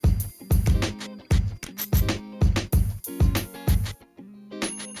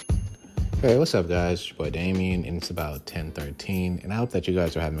Hey, what's up, guys? It's your boy Damien, and it's about 10:13, and I hope that you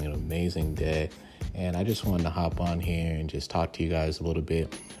guys are having an amazing day. And I just wanted to hop on here and just talk to you guys a little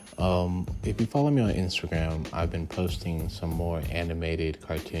bit. If you follow me on Instagram, I've been posting some more animated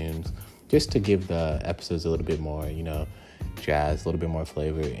cartoons just to give the episodes a little bit more, jazz, a little bit more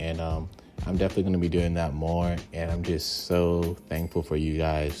flavor. And I'm definitely going to be doing that more. And I'm just so thankful for you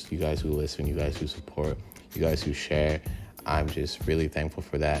guys who listen, you guys who support, you guys who share. I'm just really thankful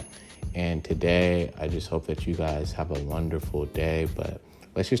for that. And today, I just hope that you guys have a wonderful day. But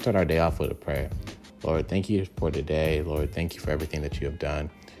let's just start our day off with a prayer. Lord, thank you for today. Lord, thank you for everything that you have done.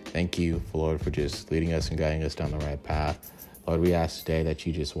 Thank you, Lord, for just leading us and guiding us down the right path. Lord, we ask today that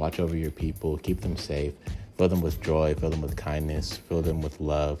you just watch over your people, keep them safe, fill them with joy, fill them with kindness, fill them with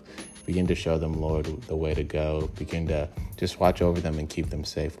love. Begin to show them, Lord, the way to go. Begin to just watch over them and keep them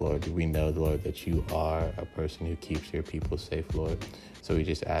safe, Lord. We know, Lord, that you are a person who keeps your people safe, Lord. So we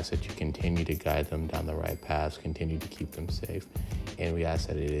just ask that you continue to guide them down the right paths, continue to keep them safe. And we ask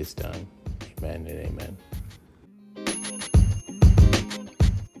that it is done. Amen and amen.